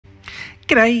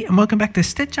G'day and welcome back to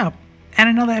Stitch Up and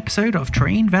another episode of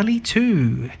Treen Valley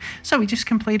 2. So we just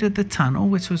completed the tunnel,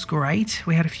 which was great.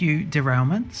 We had a few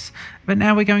derailments, but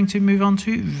now we're going to move on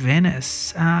to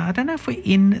Venice. I don't know if we're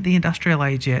in the industrial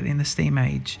age yet, in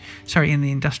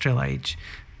the industrial age.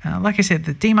 Like I said,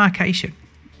 the demarcation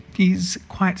is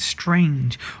quite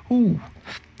strange. Ooh,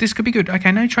 this could be good.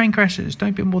 Okay, no train crashes.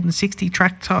 Don't be more than 60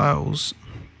 track tiles.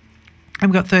 And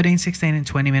we've got 13, 16 and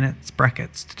 20 minutes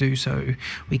brackets to do so.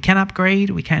 We can upgrade,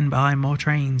 we can buy more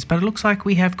trains, but it looks like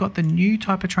we have got the new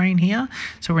type of train here.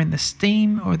 So we're in the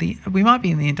steam, we might be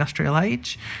in the industrial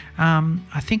age.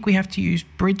 I think we have to use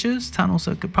bridges. Tunnels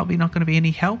are probably not going to be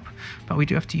any help, but we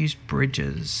do have to use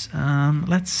bridges.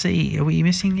 Let's see, are we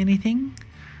missing anything?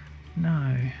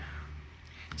 No.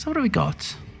 So what do we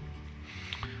got?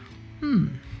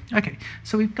 Okay,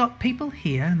 so we've got people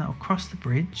here and they'll cross the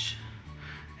bridge.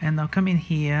 And they'll come in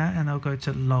here and they'll go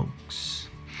to logs.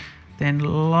 Then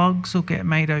logs will get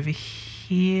made over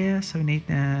here. So we need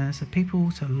people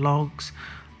to logs,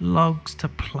 logs to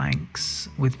planks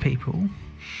with people.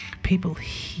 People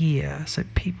here. So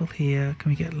people here.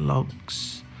 Can we get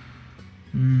logs?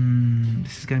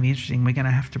 This is going to be interesting. We're going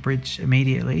to have to bridge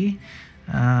immediately.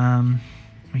 We can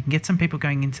get some people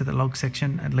going into the log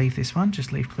section and leave this one.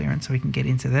 Just leave clearance so we can get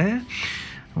into there.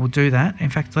 We'll do that. In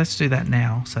fact, let's do that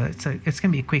now. So it's going to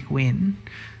be a quick win.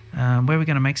 Where we're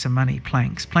going to make some money,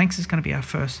 planks. Planks is going to be our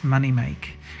first money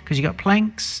make. Because you got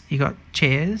planks, you got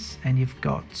chairs, and you've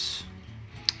got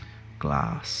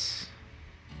glass.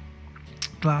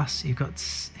 Glass, you've got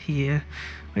here.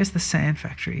 Where's the sand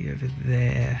factory? Over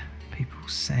there. People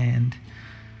sand.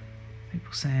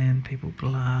 People sand, people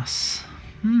glass.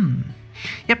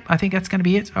 Yep, I think that's going to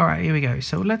be it. All right, here we go.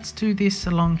 So let's do this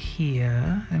along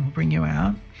here, and we'll bring you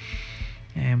out,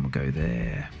 and we'll go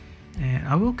there. And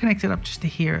I will connect it up just to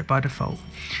here by default.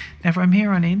 Now, from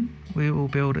here on in, we will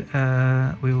build.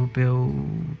 I'll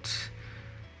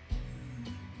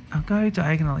go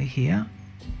diagonally here.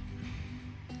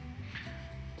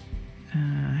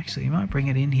 Actually, you might bring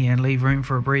it in here and leave room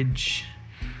for a bridge.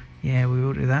 Yeah, we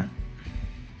will do that.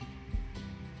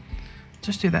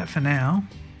 Just do that for now.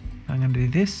 I'm going to do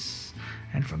this,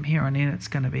 and from here on in it's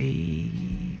going to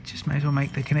be, just may as well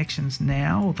make the connections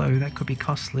now, although that could be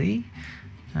costly.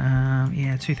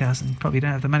 Yeah, 2,000, probably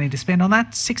don't have the money to spend on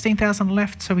that. 16,000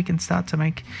 left, so we can start to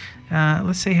make,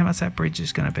 let's see how much that bridge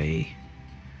is going to be.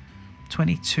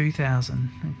 22,000,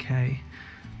 okay.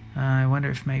 I wonder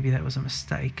if maybe that was a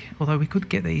mistake, although we could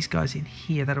get these guys in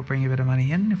here. That'll bring a bit of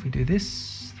money in if we do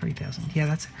this. 3,000. Yeah,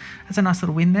 that's a nice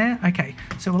little win there. Okay,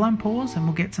 so we'll unpause and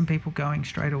we'll get some people going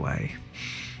straight away.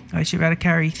 I should be able to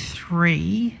carry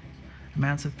 3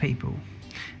 amounts of people.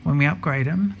 When we upgrade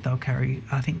them, they'll carry,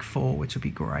 I think, 4, which will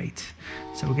be great.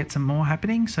 So we'll get some more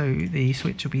happening. So the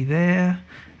switch will be there,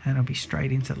 and it'll be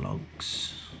straight into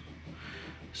logs.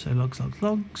 So logs, logs,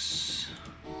 logs.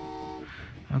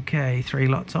 Okay, 3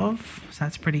 lots of. So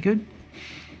that's pretty good.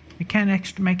 We can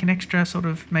make an extra sort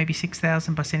of maybe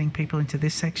 6,000 by sending people into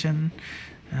this section.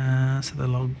 So the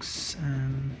logs,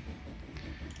 and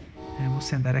we'll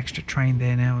send that extra train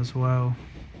there now as well.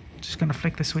 Just going to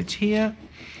flick the switch here,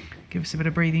 give us a bit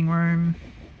of breathing room.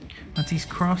 Once he's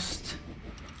crossed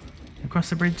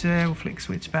across the bridge there, we'll flick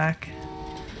switch back,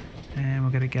 and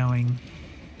we'll get it going.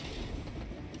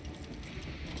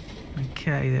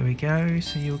 Okay, there we go.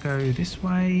 So you'll go this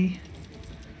way.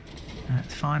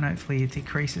 That's fine, hopefully it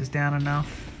decreases down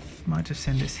enough. Might just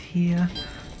send us here.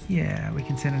 Yeah, we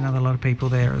can send another lot of people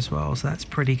there as well, so that's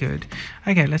pretty good.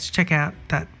 Okay, let's check out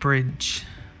that bridge.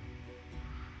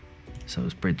 So it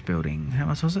was bridge building. How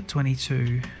much was it?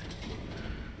 22.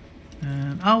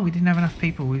 Oh, we didn't have enough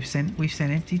people. We've sent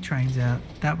empty trains out.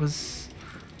 That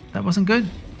wasn't good.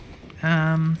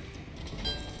 Yeah,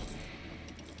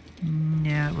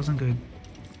 it wasn't good.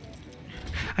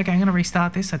 Okay, I'm going to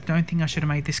restart this. I don't think I should have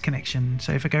made this connection.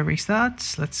 So if I go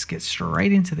restart, let's get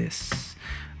straight into this.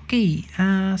 Okay,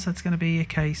 so it's going to be a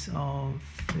case of,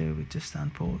 we just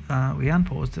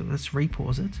unpaused it. Let's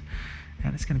repause it.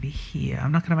 And it's going to be here.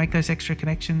 I'm not going to make those extra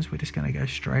connections. We're just going to go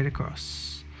straight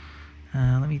across.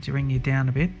 Let me bring you down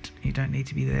a bit. You don't need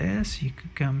to be there. So you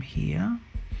could come here.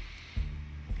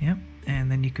 Yep, and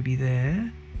then you could be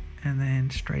there. And then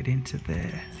straight into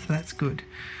there. So that's good.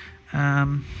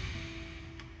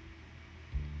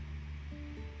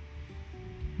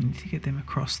 Need to get them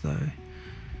across though. I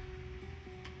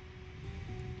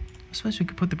suppose we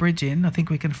could put the bridge in. I think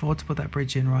we can afford to put that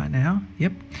bridge in right now.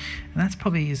 Yep. And that's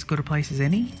probably as good a place as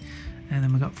any. And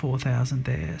then we've got 4,000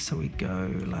 there. So we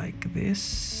go like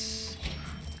this.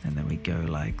 And then we go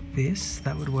like this.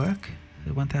 That would work.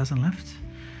 1,000 left.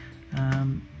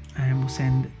 And we'll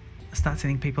send start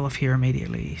sending people off here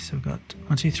immediately. So we've got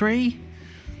 1, 2, 3,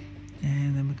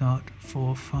 and then we've got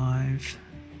 4, 5,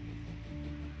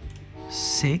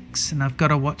 6, and I've got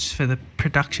to watch for the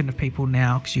production of people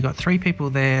now, because you've got 3 people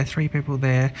there, 3 people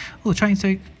there. Oh, the trains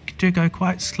do go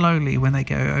quite slowly when they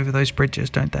go over those bridges,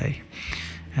 don't they?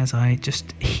 As I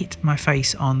just hit my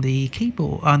face on the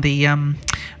keyboard, on the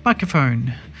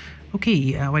microphone.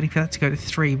 Okay, waiting for that to go to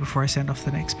 3 before I send off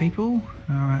the next people.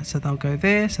 Alright, so they'll go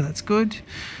there, so that's good.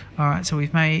 Alright, so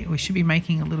we should be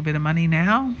making a little bit of money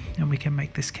now, and we can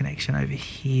make this connection over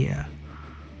here.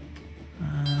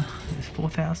 There's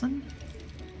 4,000.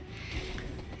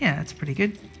 Yeah, that's pretty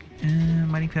good.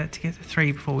 Waiting for that to get to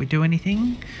 3 before we do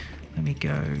anything. Let me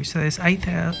go. So there's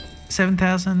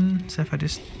 7,000. So if I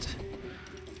just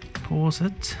pause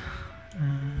it.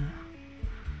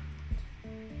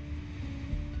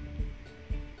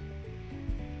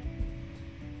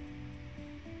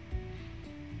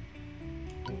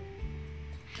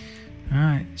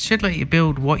 Alright, should let you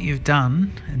build what you've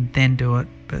done and then do it,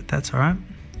 but that's alright.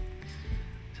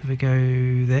 So if we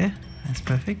go there, that's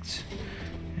perfect.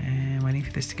 And waiting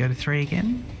for this to go to 3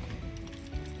 again.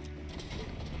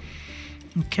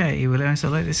 Okay, we'll also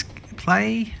let this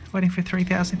play, waiting for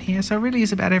 3,000 here. So it really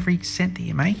is about every cent that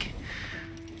you make.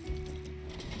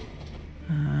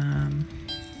 And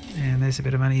there's a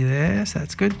bit of money there, so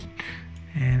that's good.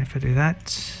 And if I do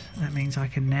that, that means I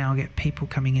can now get people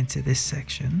coming into this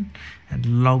section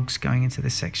and logs going into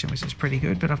this section, which is pretty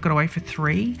good. But I've got to wait for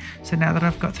 3. So now that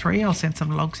I've got 3, I'll send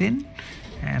some logs in,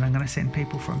 and I'm going to send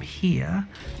people from here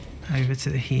over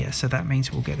to here. So that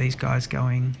means we'll get these guys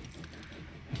going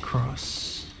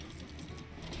across.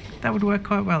 That would work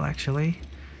quite well, actually.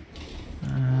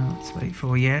 Let's wait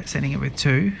for, yeah, sending it with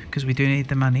 2, because we do need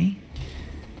the money.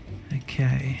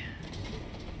 Okay.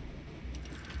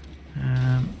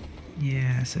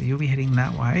 Yeah, so you'll be heading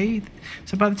that way.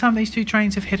 So by the time these 2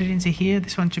 trains have headed into here,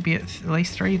 this one should be at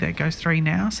least 3. That goes 3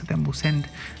 now, so then we'll send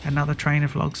another train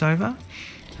of logs over,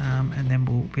 and then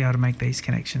we'll be able to make these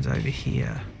connections over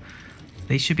here.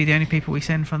 These should be the only people we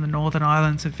send from the northern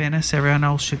islands of Venice. Everyone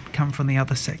else should come from the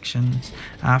other sections,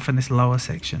 from this lower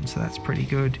section, so that's pretty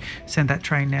good. Send that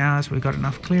train now as we've got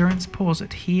enough clearance. Pause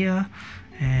it here,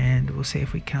 and we'll see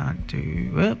if we can't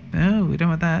do... Well, no, we don't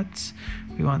want that.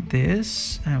 We want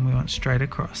this, and we want straight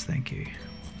across. Thank you.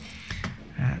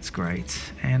 That's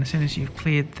great. And as soon as you've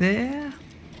cleared there,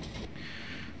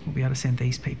 we'll be able to send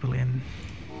these people in.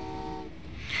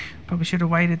 Probably should have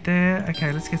waited there.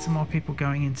 Okay, let's get some more people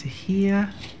going into here.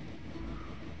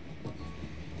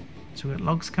 So we've got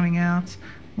logs coming out,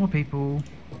 more people,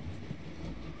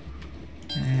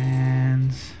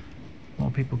 and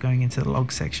more people going into the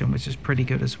log section, which is pretty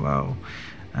good as well.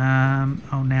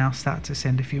 I'll now start to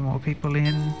send a few more people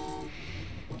in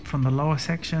from the lower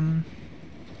section,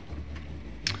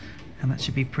 and that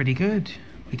should be pretty good.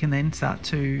 We can then start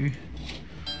to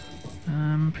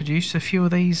produce a few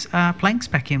of these planks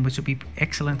back in, which will be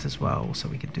excellent as well, so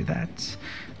we can do that.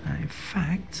 In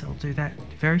fact, I'll do that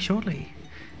very shortly.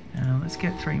 Let's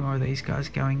get 3 more of these guys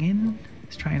going in.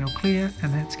 This train will clear,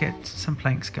 and let's get some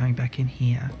planks going back in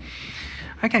here.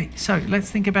 Okay, so let's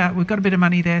think about, we've got a bit of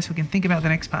money there, so we can think about the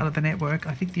next part of the network.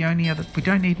 I think the only other, we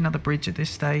don't need another bridge at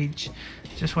this stage.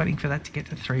 Just waiting for that to get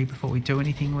to 3 before we do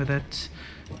anything with it.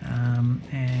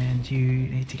 And you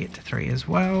need to get to 3 as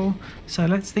well. So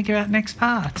let's think about next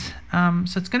part.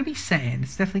 So it's going to be sand.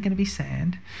 It's definitely going to be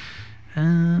sand.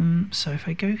 So if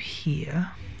I go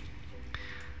here,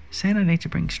 sand I need to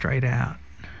bring straight out.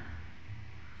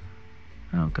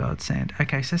 Oh god, sand.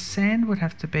 Okay, so sand would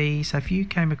have to be, so if you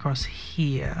came across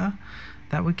here,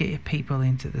 that would get your people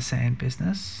into the sand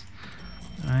business,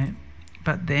 right?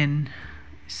 But then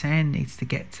sand needs to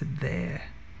get to there.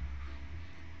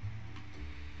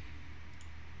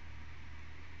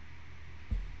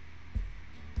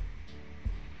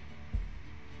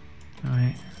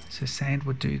 Alright, so sand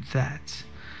would do that.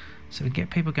 So we get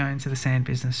people going into the sand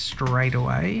business straight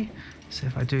away. So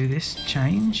if I do this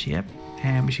change, yep,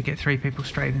 and we should get 3 people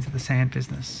straight into the sand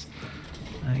business.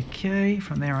 Okay,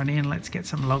 from there on in, let's get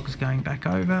some logs going back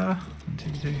over.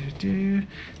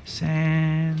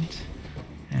 Sand,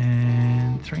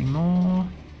 and 3 more,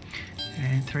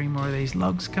 and 3 more of these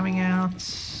logs coming out.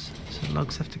 So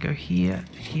logs have to go here,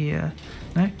 here,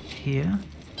 no, here.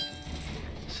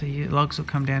 So your logs will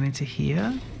come down into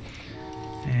here,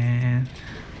 and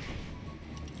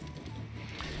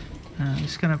I'm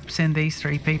just going to send these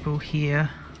 3 people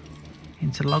here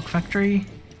into log factory,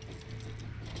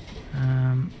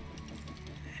 and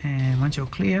once you're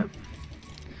clear,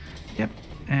 yep,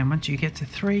 and once you get to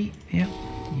 3, yep,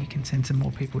 you can send some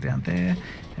more people down there,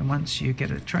 and once you get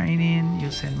a train in,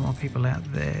 you'll send more people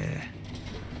out there.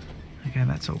 Okay,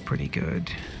 that's all pretty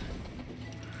good.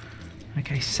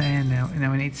 Okay, sand now.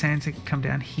 Now we need sand to come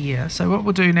down here. So what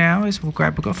we'll do now is we've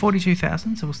got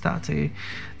 42,000, so we'll start to...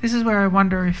 This is where I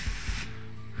wonder if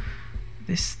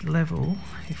this level,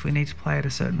 if we need to play it a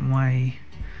certain way.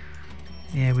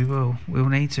 Yeah, we will. We'll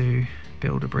need to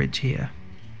build a bridge here.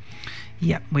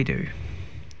 Yep, we do.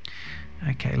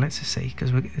 Okay, let's just see,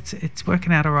 because it's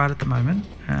working out alright at the moment.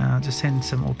 I'll just send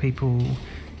some more people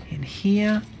in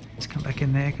here. Let's come back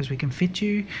in there because we can fit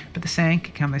you, but the sand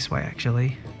can come this way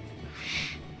actually.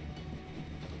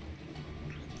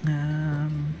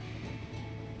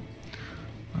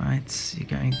 Right, you're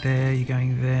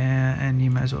going there, and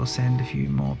you may as well send a few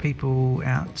more people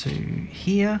out to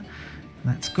here.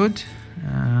 That's good.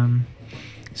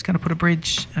 Just going to put a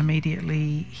bridge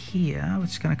immediately here,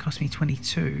 which is going to cost me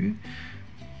 22.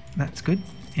 That's good.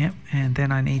 Yep, and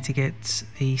then I need to get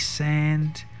the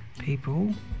sand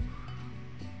people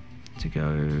to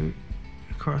go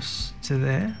across to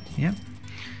there. Yep,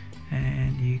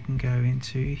 and you can go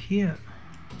into here.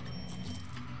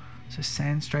 So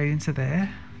sand straight into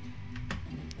there.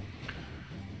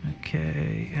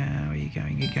 Okay, where are you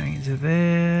going? You're going into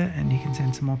there, and you can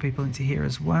send some more people into here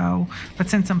as well.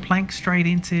 Let's send some planks straight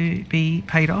in to be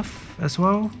paid off as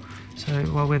well. So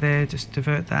while we're there, just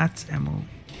divert that, and we'll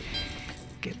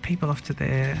get people off to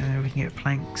there, and we can get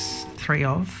planks 3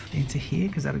 of into here,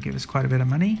 because that'll give us quite a bit of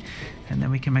money. And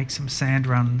then we can make some sand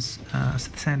runs,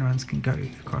 so the sand runs can go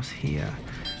across here.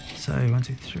 So 1,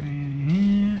 2,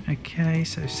 3, okay,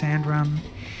 so sand run,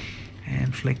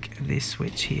 and flick this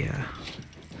switch here.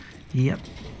 Yep,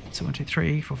 so 1, 2,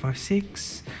 3, 4, 5,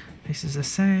 6. This is a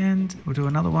sand. We'll do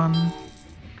another one.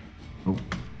 Oh,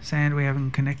 sand, we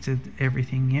haven't connected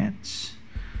everything yet.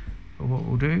 But what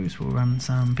we'll do is we'll run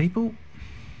some people.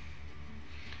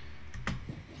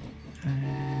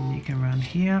 And you can run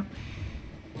here.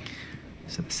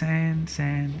 So the sand,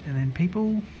 and then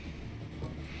people.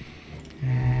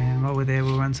 And while we're there,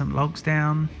 we'll run some logs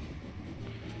down.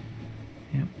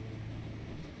 Yep.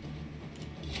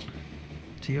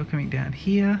 So you're coming down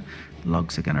here.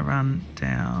 Logs are going to run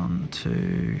down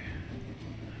to...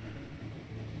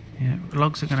 Yeah,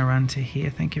 logs are going to run to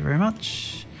here. Thank you very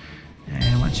much.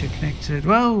 And once you're connected...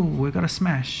 Whoa, we've got a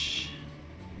smash.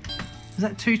 Is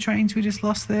that 2 trains we just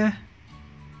lost there?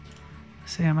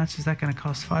 Let's see how much is that going to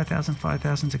cost. 5,000,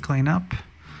 5,000 to clean up.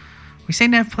 We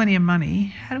seem to have plenty of money.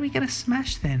 How do we get a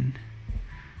smash then?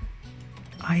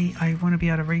 I want to be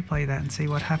able to replay that and see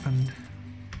what happened.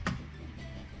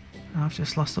 I've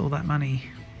just lost all that money.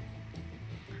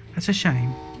 That's a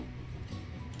shame.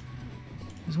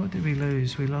 Because what did we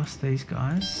lose? We lost these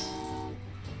guys.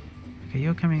 Okay,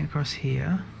 you're coming across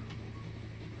here.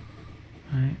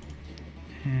 Right.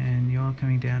 And you're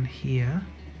coming down here.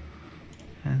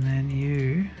 And then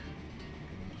you...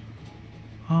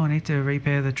 Oh, I need to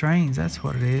repair the trains. That's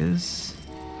what it is. I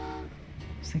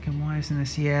was thinking, why isn't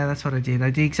this... Yeah, that's what I did. I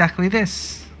did exactly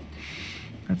this.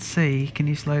 Let's see. Can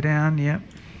you slow down? Yep.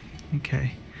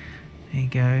 Okay. There you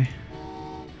go.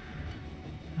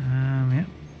 Yep.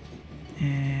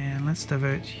 And let's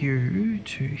divert you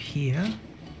to here.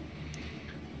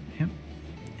 Yep.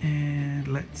 And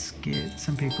let's get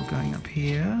some people going up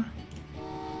here.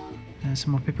 And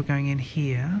some more people going in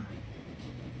here.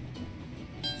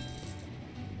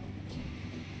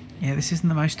 Yeah, this isn't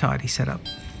the most tidy setup.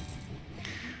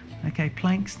 Okay,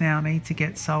 planks now need to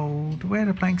get sold. Where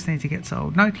do planks need to get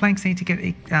sold? No, planks need to get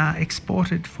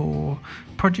exported for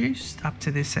produce up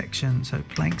to this section. So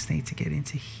planks need to get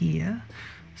into here.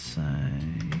 So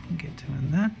you can get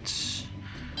doing that.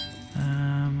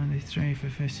 1, 2, 3, 4,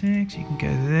 5, 6. You can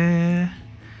go there.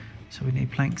 So we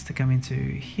need planks to come into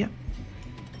here.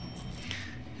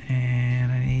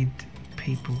 And I need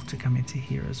people to come into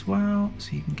here as well.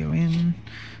 So you can go in.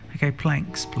 Okay,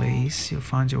 planks, please. You'll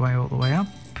find your way all the way up.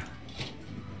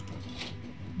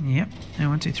 Yep. And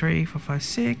 1, 2, 3, 4, 5,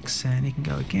 6. And you can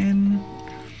go again.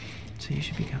 So you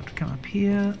should be able to come up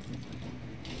here.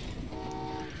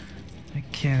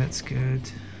 Okay, that's good.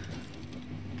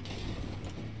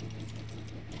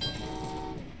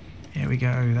 There we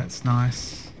go. That's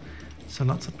nice. So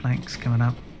lots of planks coming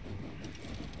up.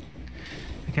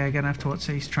 Okay, I'm going to have to watch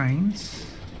these trains.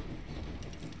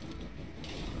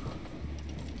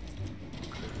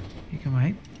 You can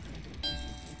wait.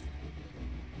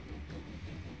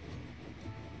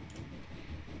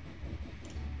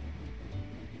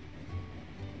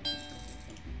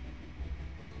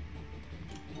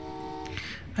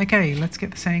 Okay, let's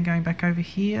get the sand going back over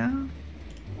here.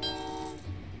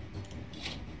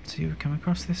 So you'll come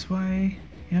across this way.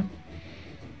 Yep.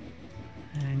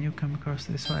 And you'll come across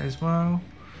this way as well.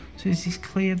 So is this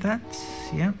cleared that?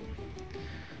 Yep.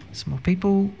 Some more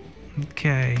people.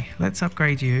 Okay, let's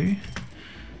upgrade you.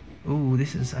 Oh,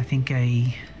 this is, I think,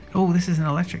 a... Oh, this is an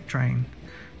electric train.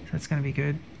 So that's going to be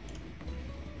good.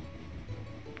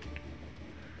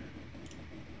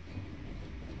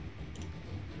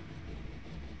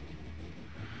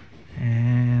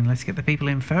 And let's get the people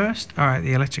in first. Alright,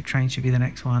 the electric train should be the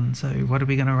next one. So what are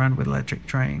we going to run with electric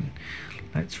train?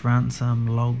 Let's run some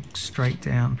logs straight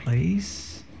down,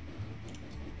 please.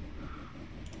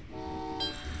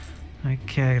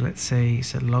 Okay, let's see.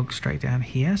 So log straight down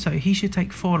here. So he should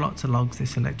take 4 lots of logs,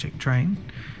 this electric train.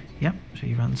 Yep, so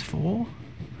he runs 4.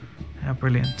 How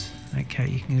brilliant. Okay,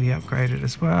 you can be upgraded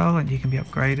as well, and you can be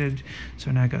upgraded. So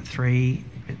we now got 3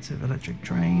 bits of electric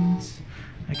trains.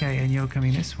 Okay, and you're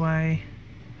coming this way.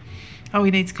 Oh,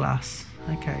 he needs glass.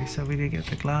 Okay, so we did get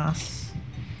the glass.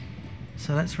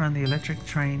 So let's run the electric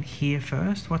train here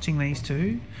first, watching these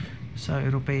two. So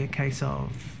it'll be a case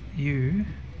of you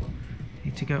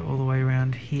need to go all the way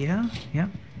around here. Yep.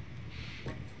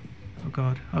 Oh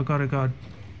god, oh god, oh god.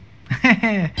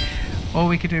 All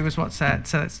we could do was what's that?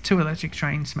 So that's 2 electric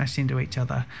trains smashed into each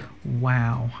other.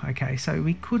 Wow. Okay, so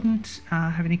we couldn't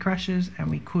have any crashes, and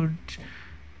we could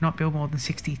not build more than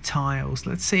 60 tiles.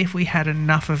 Let's see if we had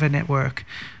enough of a network.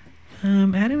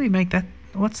 How do we make that?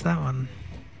 What's that one?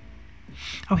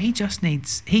 Oh, he just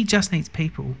needs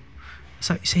people.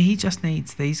 So he just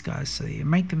needs these guys. So you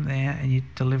make them there and you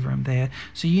deliver them there.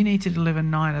 So you need to deliver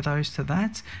 9 of those to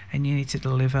that, and you need to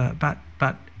deliver, but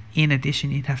in addition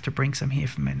you'd have to bring some here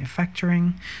for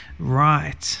manufacturing.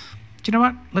 Right. Do you know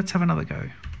what? Let's have another go.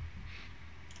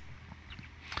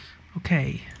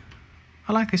 Okay.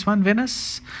 I like this one,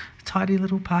 Venice. A tidy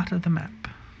little part of the map.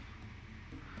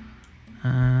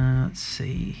 Let's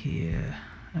see here.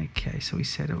 Okay, so we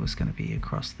said it was going to be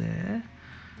across there.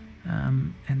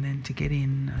 And then to get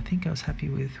in, I think I was happy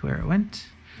with where it went.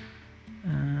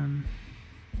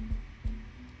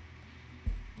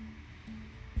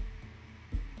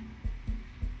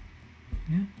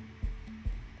 Yeah.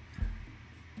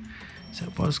 So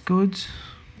it was good.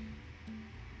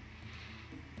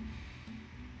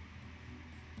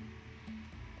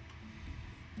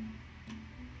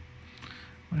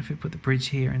 What if we put the bridge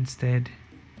here instead?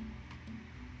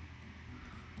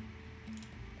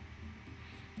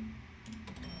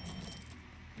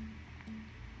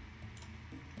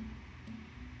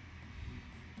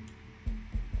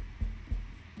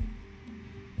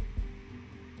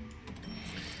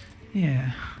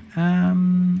 Yeah.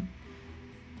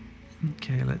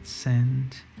 Okay, let's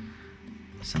send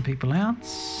some people out.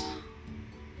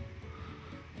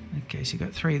 Okay, so you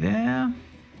got 3 there.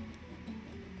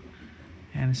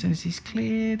 And as soon as he's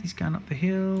cleared, he's going up the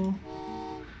hill.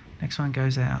 Next one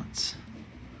goes out.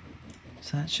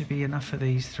 So that should be enough for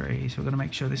these 3. So we're going to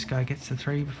make sure this guy gets to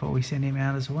 3 before we send him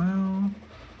out as well.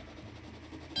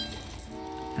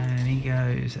 And he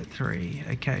goes at 3.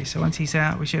 Okay, so once he's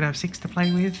out, we should have 6 to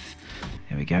play with.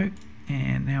 There we go.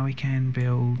 And now we can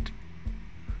build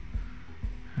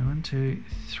 1, 2,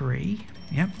 3.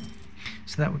 Yep.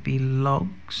 So that would be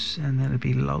logs, and then it'd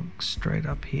be logs straight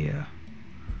up here.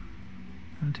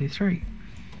 1, 2, 3.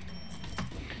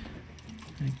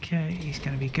 Okay, he's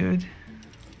going to be good.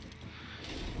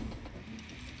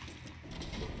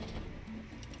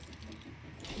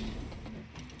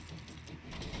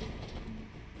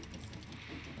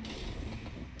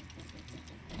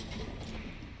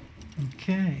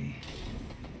 Okay.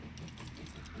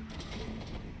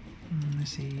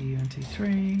 Let's see, 1, 2,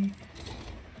 3.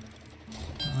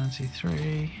 1, 2,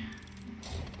 3.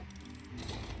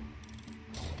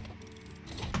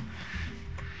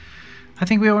 I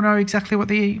think we all know exactly what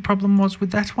the problem was with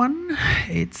that one.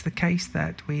 It's the case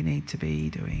that we need to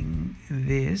be doing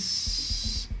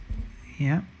this.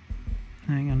 Yep.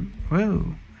 Hang on.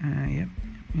 Whoa. Yep.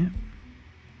 Yep.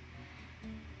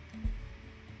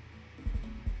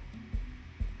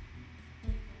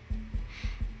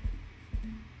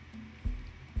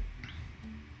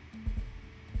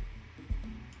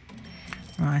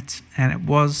 Right, and it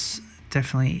was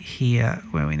definitely here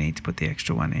where we need to put the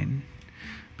extra one in.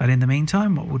 But in the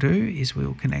meantime, what we'll do is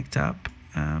we'll connect up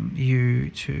you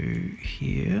to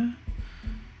here.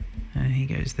 And he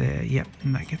goes there. Yep,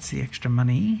 and that gets the extra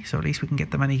money. So at least we can get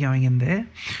the money going in there.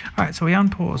 All right, so we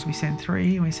unpause. We send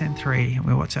 3, and we send 3. And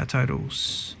we'll watch our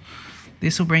totals.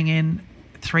 This will bring in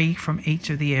 3 from each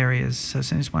of the areas. So as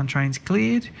soon as one train's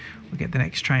cleared, we'll get the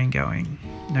next train going.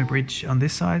 No bridge on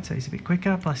this side, so he's a bit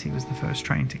quicker. Plus he was the first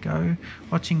train to go.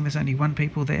 Watching, there's only 1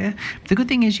 people there. But the good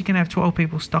thing is you can have 12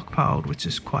 people stockpiled, which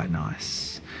is quite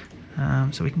nice.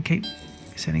 So we can keep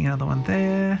sending another one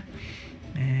there.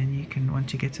 And you can,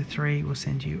 once you get to 3, we'll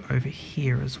send you over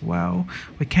here as well.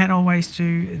 We can always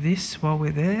do this while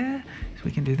we're there, so we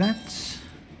can do that.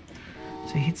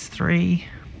 So he hits 3,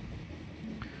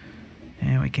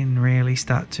 and we can really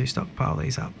start to stockpile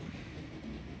these up.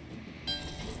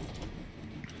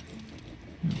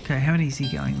 Okay, how many is he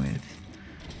going with?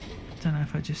 I don't know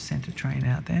if I just sent a train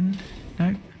out then.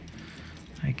 Nope.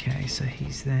 Okay, so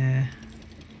he's there.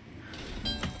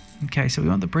 Okay, so we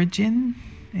want the bridge in.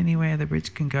 Anywhere the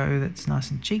bridge can go that's nice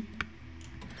and cheap.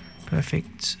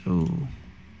 Perfect. Ooh.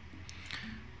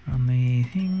 On the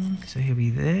thing, so he'll be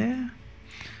there.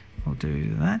 We'll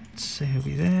do that, so he'll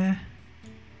be there.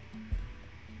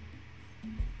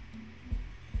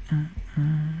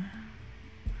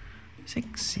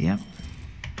 6, yep.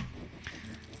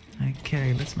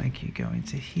 Okay, let's make you go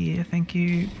into here, thank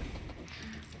you.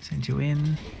 Send you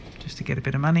in, just to get a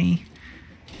bit of money.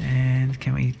 And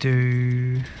can we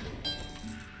do...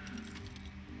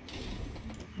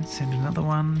 Let's send another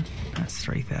one, that's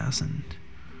 3,000.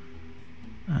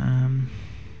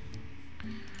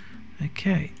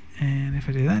 Okay, and if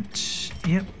I do that,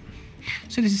 yep.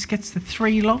 So this gets the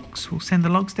 3 logs, we'll send the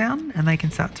logs down and they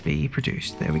can start to be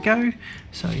produced. There we go.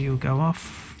 So you'll go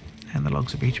off and the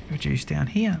logs will be produced down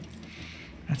here.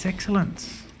 That's excellent.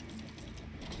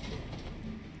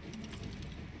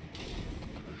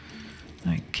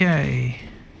 Okay.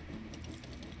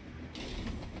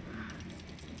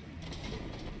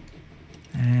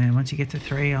 And once you get to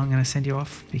 3, I'm going to send you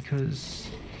off because,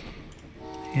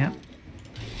 yep.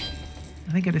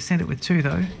 I think I just sent it with 2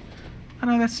 though. Oh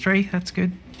no, that's 3, that's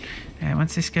good. And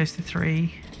once this goes to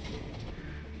 3,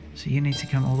 so you need to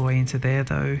come all the way into there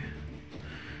though.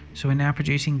 So we're now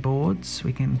producing boards.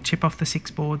 We can chip off the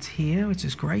 6 boards here, which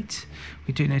is great.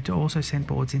 We do need to also send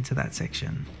boards into that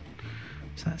section.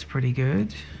 So that's pretty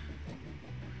good.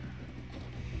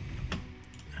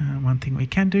 One thing we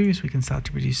can do is we can start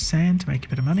to produce sand to make a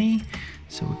bit of money.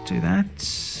 So we'll do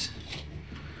that.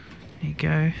 There you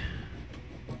go.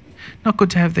 Not good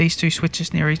to have these 2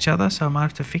 switches near each other, so I might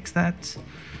have to fix that.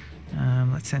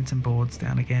 Let's send some boards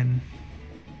down again.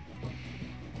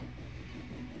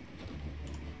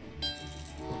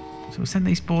 So we'll send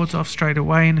these boards off straight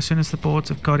away, and as soon as the boards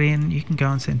have got in, you can go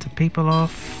and send some people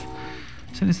off.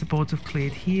 As soon as the boards have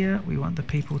cleared here, we want the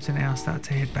people to now start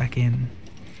to head back in.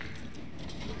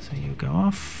 So you'll go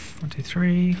off. 1, 2,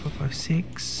 3, 4, 5,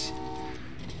 6.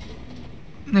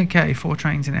 Okay, 4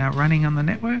 trains are now running on the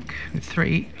network with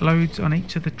 3 loads on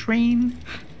each of the train.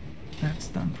 That's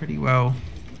done pretty well.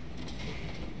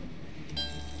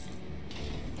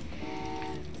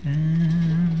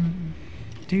 And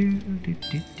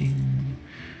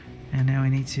now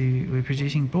we're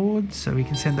producing boards, so we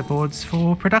can send the boards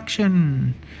for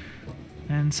production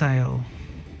and sale.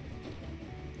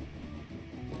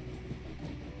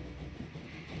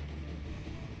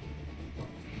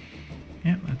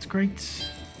 Yep, that's great.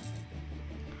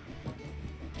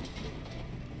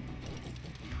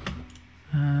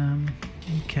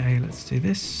 Okay, let's do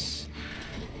this.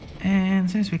 And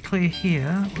as soon as we clear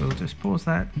here, we'll just pause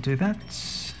that and do that.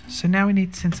 So now we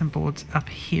need to send some boards up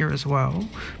here as well,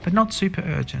 but not super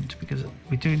urgent because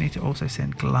we do need to also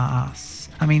send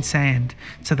sand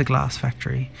to the glass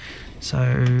factory.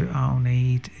 So I'll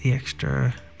need the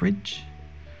extra bridge,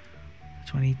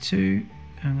 22.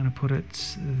 I'm going to put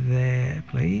it there,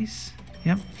 please.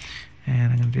 Yep.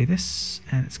 And I'm going to do this,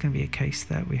 and it's going to be a case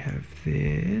that we have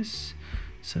this.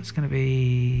 So it's going to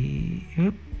be...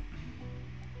 Oop.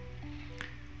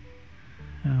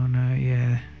 Oh no,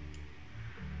 yeah.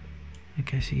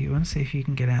 Okay, so you want to see if you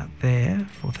can get out there,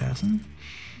 4,000.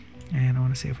 And I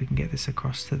want to see if we can get this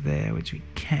across to there, which we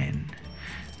can.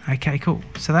 Okay, cool.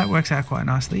 So that works out quite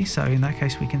nicely. So in that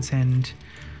case, we can send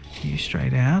you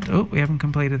straight out. Oh, we haven't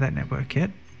completed that network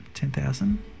yet.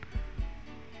 10,000.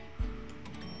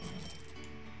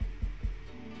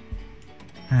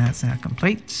 That's now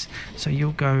complete. So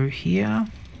you'll go here.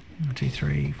 1, 2,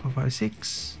 3, 4, 5,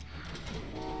 6.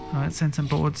 Let's send some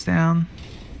boards down.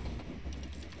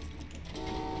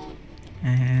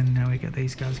 And now we got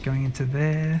these guys going into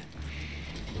there.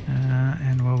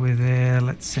 And while we're there,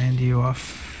 let's send you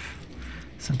off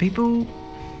some people.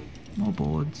 More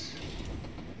boards.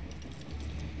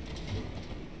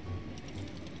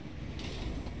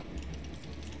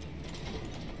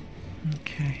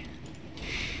 Okay.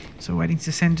 So waiting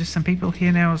to send just some people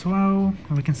here now as well,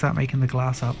 and we can start making the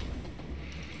glass up.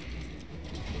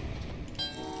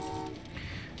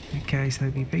 Okay, so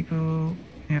there'll be people.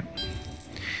 Yep.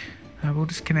 We'll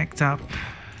just connect up.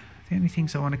 The only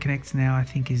things I want to connect now, I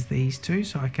think, is these 2,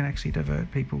 so I can actually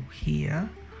divert people here.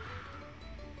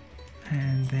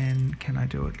 And then can I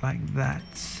do it like that?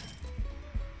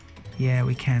 Yeah,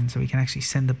 we can. So we can actually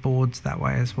send the boards that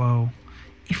way as well,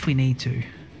 if we need to.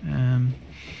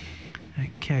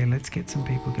 Okay, let's get some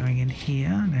people going in here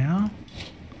now.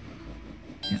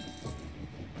 Yep.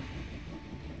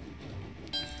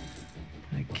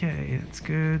 Okay, that's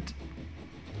good.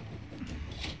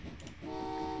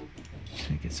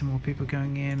 So get some more people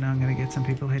going in. I'm going to get some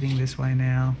people heading this way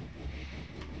now.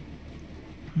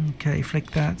 Okay,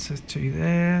 flick that, so 2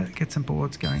 there. Get some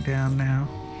boards going down now.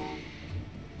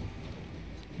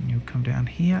 And you'll come down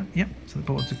here. Yep, so the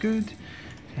boards are good.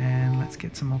 And let's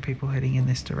get some more people heading in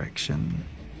this direction.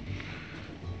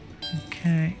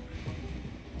 Okay.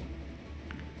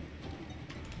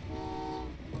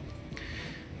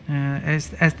 As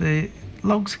the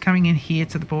logs are coming in here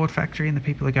to the board factory and the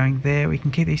people are going there, we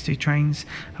can keep these 2 trains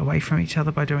away from each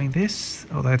other by doing this,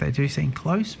 although they do seem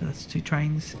close, but that's 2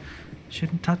 trains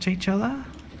shouldn't touch each other.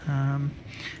 And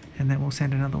then we'll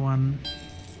send another one,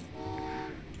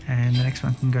 and the next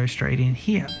one can go straight in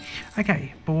here.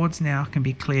 Okay, boards now can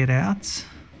be cleared out.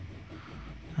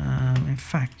 In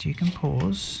fact, you can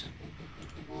pause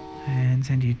and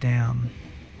send you down.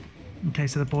 Okay,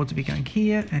 so the boards will be going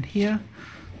here and here.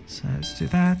 So let's do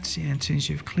that. And as soon as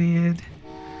you've cleared,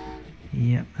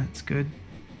 yep, that's good.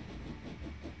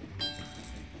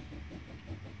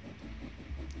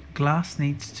 Glass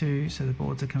needs to, so the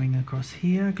boards are coming across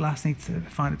here. Glass needs to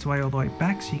find its way all the way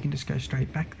back, so you can just go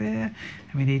straight back there.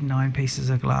 And we need 9 pieces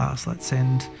of glass. Let's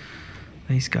send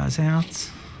these guys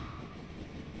out.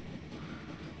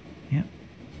 Yep.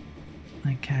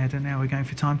 Okay, and now we're going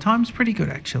for time. Time's pretty good,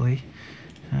 actually.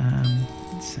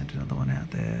 Let's send another one out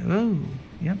there. Oh,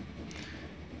 yep.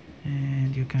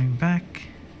 And you're going back.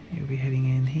 You'll be heading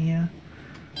in here.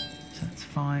 So that's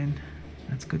fine.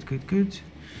 That's good, good, good.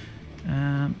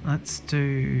 Let's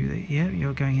do the, yeah,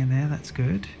 you're going in there, that's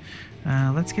good.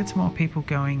 Let's get some more people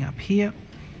going up here,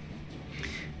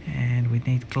 and we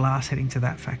need glass heading to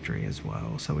that factory as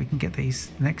well, so we can get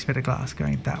these next bit of glass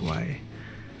going that way,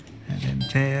 and then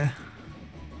there,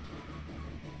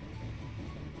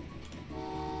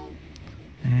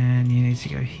 and you need to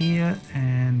go here.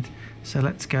 And so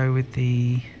let's go with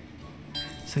the,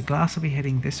 so glass will be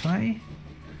heading this way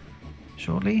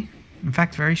shortly, in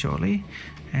fact very shortly.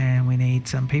 And we need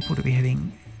some people to be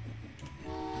heading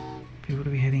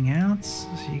out, so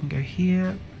you can go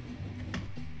here.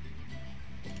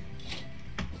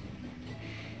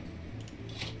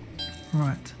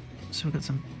 Right, so we've got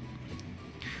some,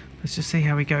 let's just see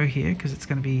how we go here, because it's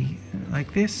going to be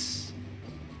like this.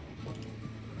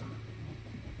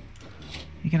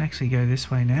 You can actually go this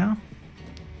way now.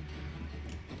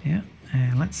 Yeah,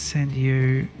 and let's send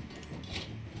you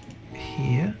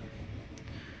here.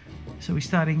 So we're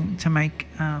starting to make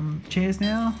chairs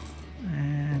now,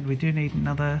 and we do need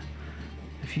a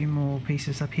few more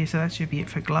pieces up here, so that should be it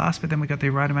for glass, but then we've got the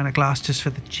right amount of glass just for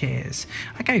the chairs.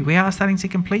 Okay, we are starting to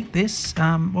complete this.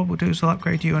 What we'll do is we'll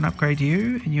upgrade you,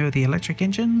 and you're the electric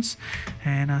engines,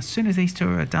 and as soon as these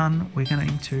 2 are done, we're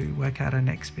going to work out our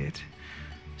next bit.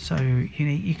 So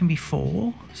you can be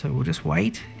 4, so we'll just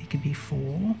wait. You can be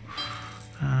 4.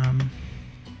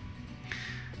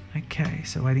 Okay,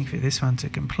 so waiting for this one to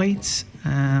complete,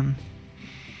 and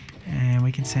we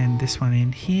can send this one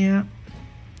in here,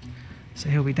 so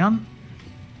he'll be done.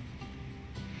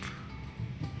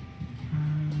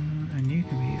 And you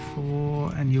can be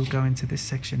 4, and you'll go into this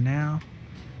section now,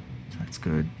 so that's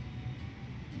good.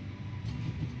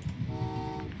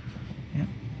 Yep,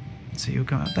 so you'll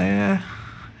come up there,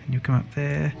 and you'll come up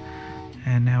there,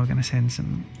 and now we're going to send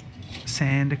some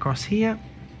sand across here,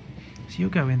 so you'll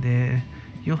go in there.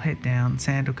 You'll head down,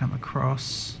 sand will come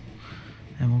across,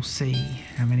 and we'll see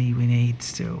how many we need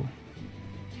still.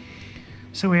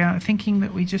 So we are thinking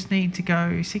that we just need to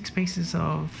go 6 pieces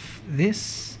of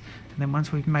this, and then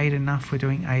once we've made enough, we're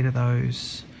doing 8 of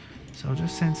those. So I'll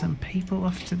just send some people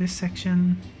off to this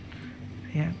section.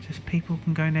 Yeah, just people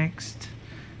can go next.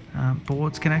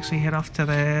 Boards can actually head off to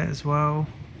there as well.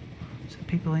 So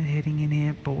people are heading in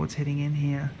here, boards heading in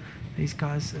here. These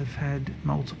guys have had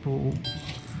multiple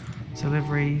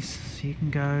deliveries, so you can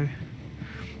go.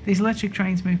 These electric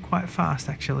trains move quite fast,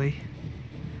 actually.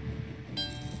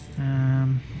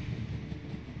 Don't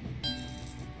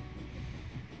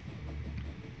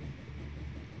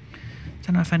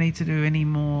know if I need to do any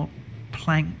more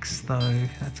planks though.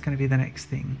 That's going to be the next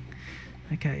thing.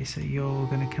 Okay, so you're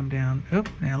going to come down. Oh,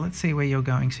 now let's see where you're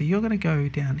going. So you're going to go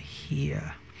down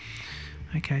here.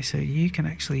 Okay, so you can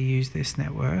actually use this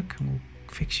network, and we'll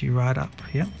fix you right up.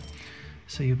 Yep.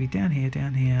 So you'll be down here,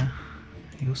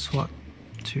 you'll swap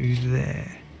to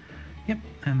there. Yep,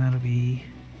 and that'll be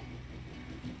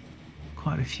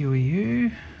quite a few of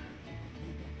you.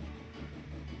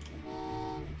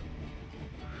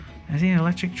 Is he an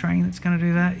electric train that's going to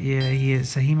do that? Yeah, he is.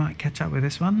 So he might catch up with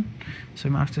this one. So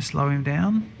we might have to slow him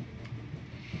down.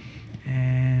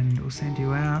 And we'll send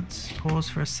you out. Pause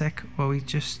for a sec while we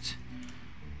just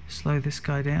slow this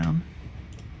guy down.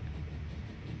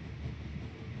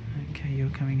 Okay, you're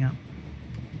coming up.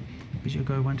 Because you'll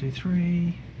go 1, 2,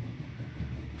 3,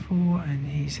 4, and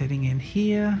he's heading in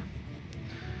here.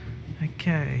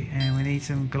 Okay, and we need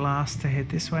some glass to head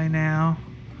this way now.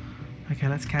 Okay,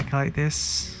 let's calculate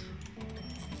this.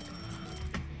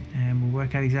 And we'll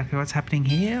work out exactly what's happening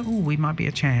here. Oh, we might be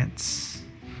a chance.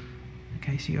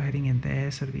 Okay, so you're heading in there,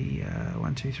 so it'll be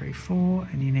 1, 2, 3, 4,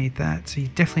 and you need that. So you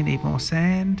definitely need more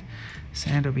sand.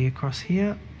 Sand will be across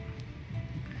here.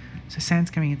 So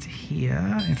sand's coming into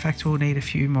here. In fact, we'll need a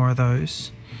few more of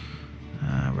those.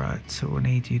 Right, so we'll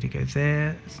need you to go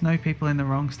there. It's no people in the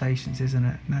wrong stations, isn't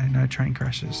it? No train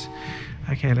crashes.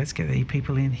 Okay, let's get the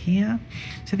people in here.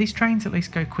 So these trains at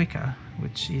least go quicker,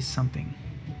 which is something.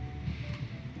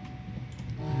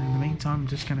 In the meantime, I'm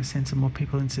just going to send some more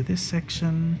people into this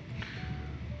section.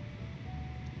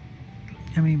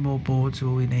 How many more boards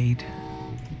will we need?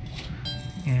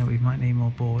 Yeah, we might need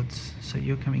more boards. So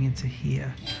you're coming into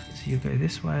here. So you'll go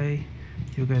this way,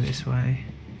 you'll go this way.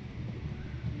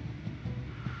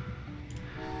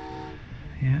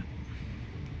 Yeah.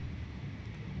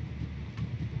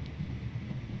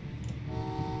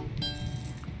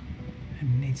 And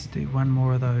he needs to do one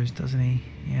more of those, doesn't he?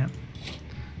 Yeah.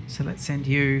 So let's send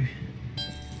you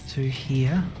to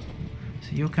here. So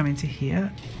you'll come into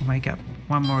here, we'll make up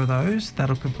one more of those,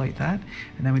 that'll complete that.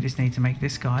 And then we just need to make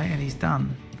this guy and he's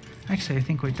done. Actually, I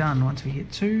think we're done. Once we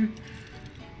hit 2,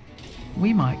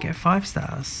 we might get 5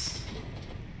 stars.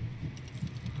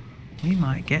 We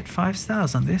might get 5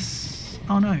 stars on this.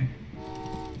 Oh no,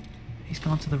 he's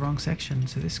gone to the wrong section,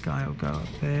 so this guy will go up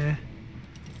there.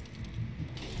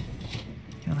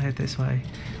 He'll head this way.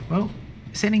 Well,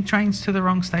 sending trains to the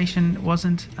wrong station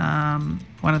wasn't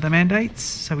one of the mandates,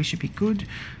 so we should be good.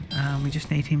 We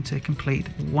just need him to complete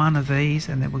one of these,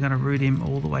 and then we're going to route him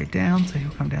all the way down, so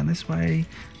he'll come down this way,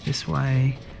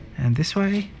 and this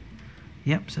way.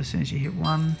 Yep, so as soon as you hit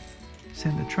 1,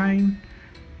 send the train.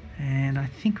 And I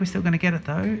think we're still going to get it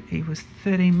though. It was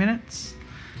 13 minutes.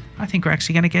 I think we're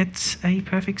actually going to get a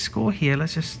perfect score here.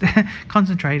 Let's just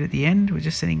concentrate at the end. We're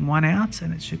just sending 1 out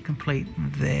and it should complete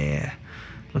there.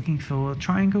 Looking for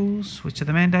triangles, which are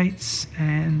the mandates,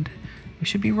 and we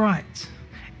should be right.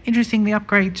 Interesting, the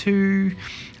upgrade to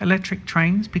electric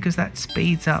trains, because that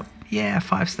speeds up. Yeah,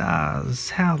 5 stars.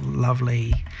 How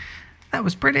lovely. That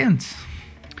was brilliant.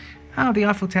 Oh, the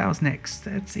Eiffel Tower's next.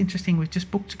 That's interesting. We've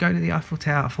just booked to go to the Eiffel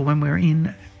Tower for when we're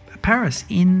in Paris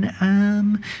in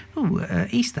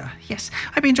Easter. Yes.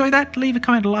 Hope you enjoyed that. Leave a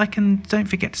comment, a like, and don't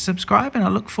forget to subscribe. And I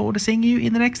look forward to seeing you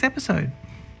in the next episode.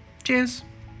 Cheers.